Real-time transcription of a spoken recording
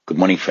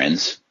Morning,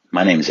 friends.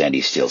 My name is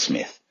Andie Steele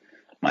Smith.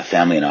 My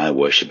family and I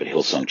worship at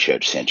Hillsong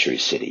Church, Century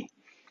City.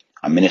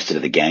 I minister to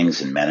the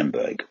gangs in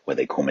Manenberg, where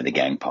they call me the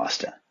gang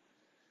pastor.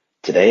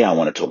 Today, I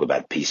want to talk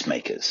about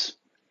peacemakers.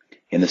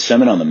 In the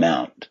Sermon on the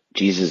Mount,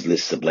 Jesus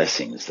lists the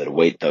blessings that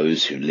await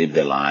those who live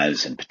their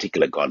lives in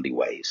particular godly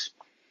ways.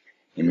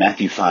 In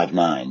Matthew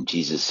 5:9,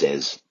 Jesus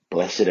says,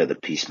 "Blessed are the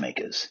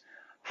peacemakers,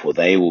 for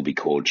they will be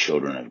called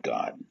children of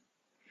God."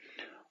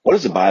 What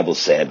does the Bible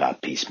say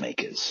about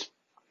peacemakers?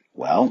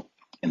 Well,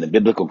 in the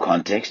biblical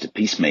context, a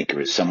peacemaker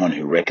is someone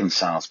who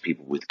reconciles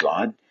people with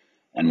God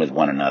and with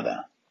one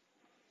another.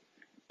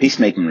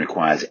 Peacemaking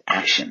requires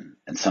action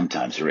and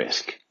sometimes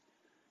risk.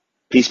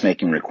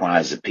 Peacemaking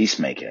requires a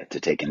peacemaker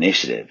to take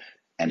initiative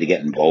and to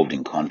get involved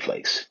in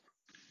conflicts.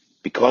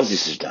 Because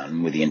this is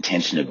done with the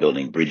intention of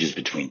building bridges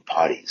between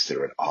parties that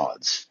are at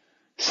odds,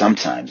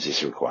 sometimes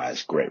this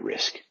requires great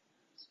risk.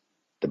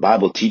 The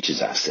Bible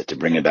teaches us that to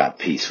bring about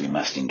peace, we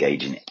must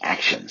engage in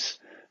actions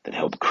that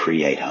help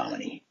create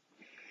harmony.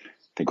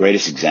 The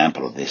greatest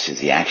example of this is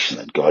the action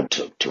that God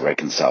took to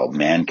reconcile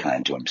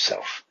mankind to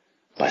himself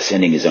by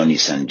sending his only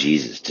son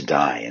Jesus to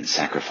die and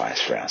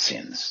sacrifice for our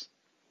sins.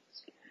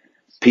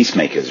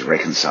 Peacemakers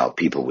reconcile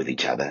people with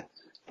each other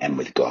and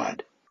with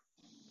God.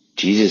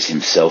 Jesus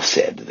himself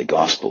said that the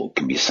gospel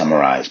can be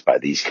summarized by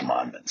these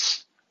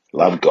commandments.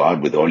 Love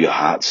God with all your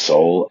heart,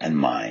 soul, and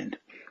mind,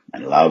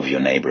 and love your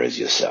neighbor as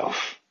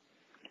yourself.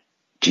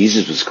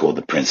 Jesus was called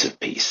the Prince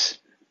of Peace.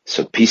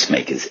 So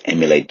peacemakers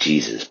emulate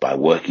Jesus by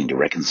working to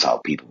reconcile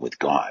people with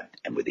God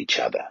and with each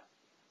other.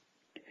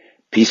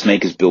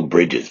 Peacemakers build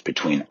bridges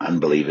between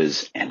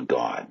unbelievers and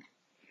God.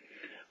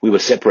 We were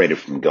separated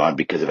from God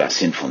because of our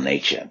sinful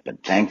nature,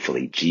 but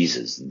thankfully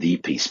Jesus, the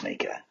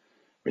peacemaker,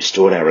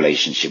 restored our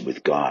relationship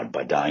with God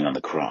by dying on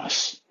the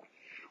cross.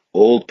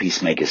 All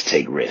peacemakers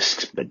take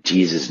risks, but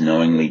Jesus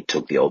knowingly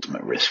took the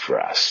ultimate risk for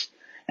us.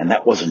 And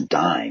that wasn't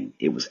dying,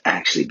 it was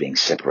actually being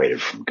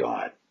separated from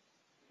God.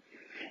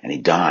 And he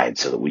died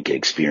so that we could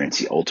experience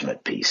the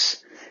ultimate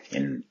peace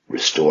in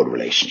restored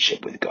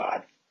relationship with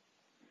God.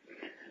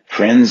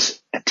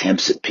 Friends,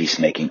 attempts at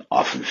peacemaking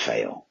often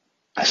fail.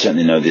 I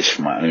certainly know this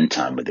from my own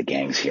time with the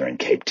gangs here in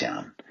Cape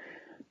Town.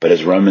 But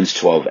as Romans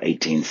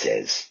 12:18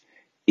 says,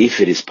 if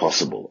it is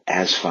possible,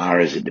 as far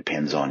as it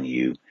depends on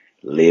you,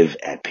 live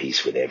at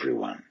peace with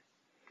everyone.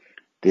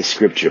 This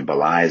scripture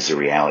belies the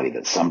reality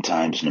that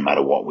sometimes, no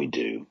matter what we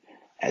do,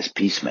 as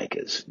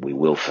peacemakers, we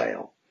will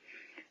fail.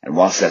 And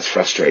whilst that's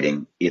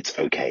frustrating, it's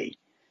okay.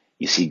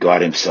 You see,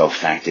 God himself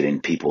factored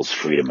in people's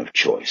freedom of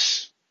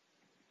choice.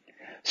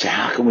 So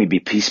how can we be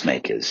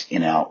peacemakers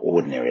in our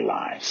ordinary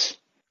lives?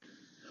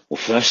 Well,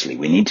 firstly,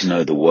 we need to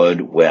know the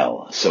word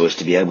well so as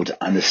to be able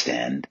to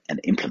understand and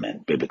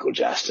implement biblical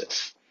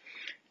justice.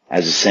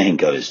 As the saying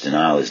goes,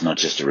 denial is not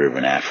just a river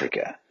in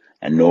Africa,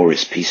 and nor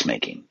is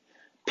peacemaking.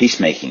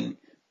 Peacemaking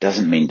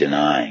doesn't mean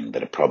denying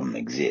that a problem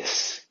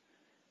exists.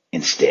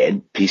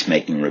 Instead,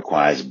 peacemaking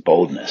requires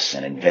boldness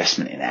and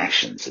investment in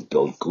actions that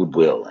build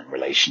goodwill and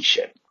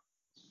relationship.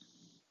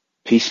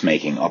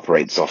 Peacemaking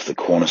operates off the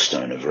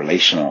cornerstone of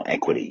relational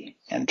equity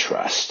and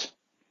trust.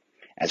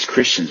 As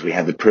Christians, we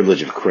have the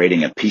privilege of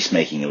creating a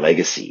peacemaking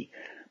legacy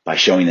by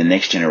showing the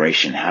next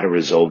generation how to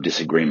resolve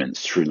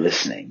disagreements through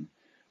listening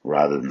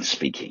rather than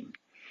speaking,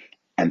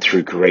 and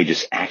through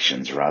courageous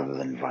actions rather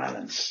than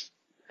violence.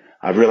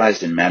 I've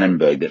realized in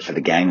Manenberg that for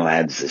the gang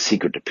lads, the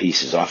secret to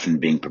peace is often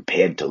being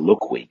prepared to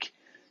look weak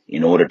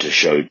in order to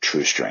show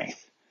true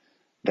strength.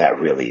 That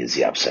really is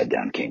the upside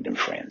down kingdom,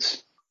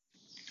 friends.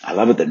 I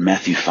love it that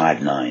Matthew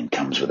 5:9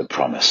 comes with a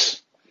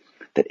promise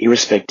that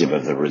irrespective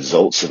of the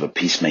results of a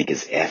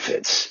peacemaker's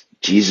efforts,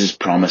 Jesus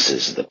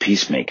promises that the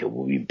peacemaker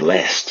will be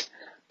blessed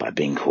by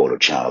being called a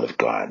child of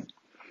God.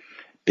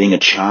 Being a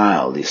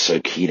child is so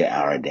key to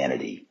our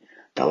identity.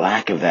 The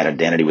lack of that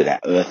identity with our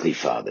earthly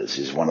fathers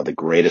is one of the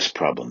greatest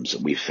problems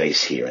that we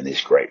face here in this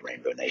great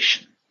rainbow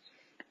nation.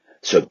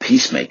 So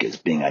peacemakers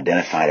being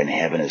identified in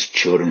heaven as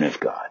children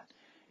of God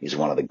is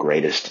one of the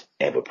greatest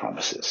ever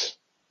promises.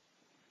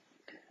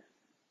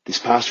 This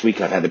past week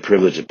I've had the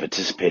privilege of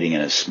participating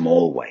in a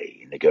small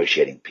way in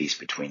negotiating peace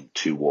between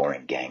two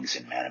warring gangs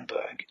in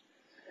Manenberg.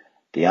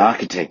 The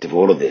architect of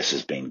all of this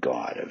has been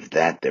God, of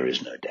that there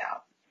is no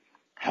doubt.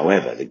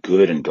 However, the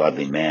good and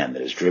godly man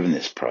that has driven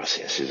this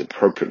process is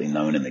appropriately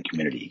known in the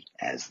community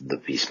as the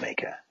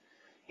peacemaker.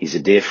 He's a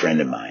dear friend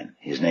of mine.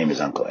 His name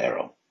is Uncle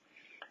Errol.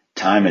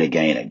 Time and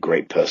again, at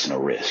great personal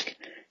risk,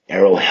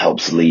 Errol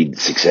helps lead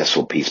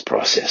successful peace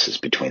processes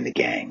between the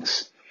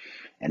gangs.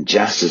 And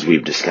just as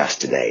we've discussed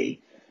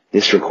today,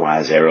 this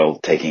requires Errol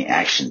taking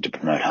action to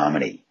promote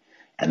harmony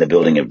and the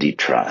building of deep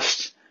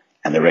trust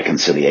and the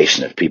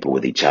reconciliation of people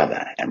with each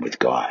other and with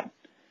God.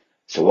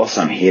 So whilst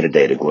I'm here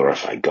today to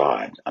glorify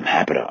God, I'm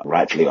happy to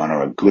rightfully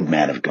honor a good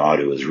man of God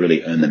who has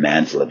really earned the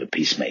mantle of a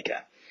peacemaker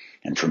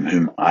and from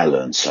whom I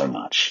learned so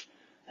much.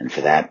 And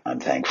for that,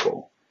 I'm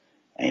thankful.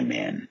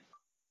 Amen.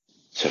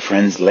 So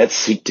friends, let's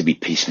seek to be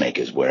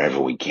peacemakers wherever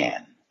we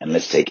can. And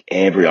let's take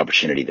every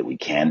opportunity that we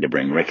can to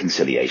bring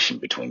reconciliation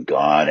between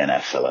God and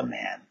our fellow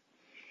man.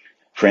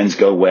 Friends,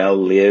 go well,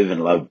 live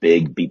and love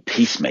big, be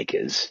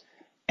peacemakers,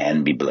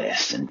 and be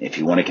blessed. And if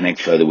you want to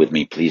connect further with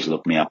me, please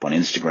look me up on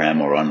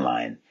Instagram or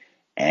online.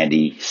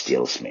 Andie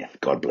Steele Smith.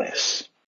 God bless.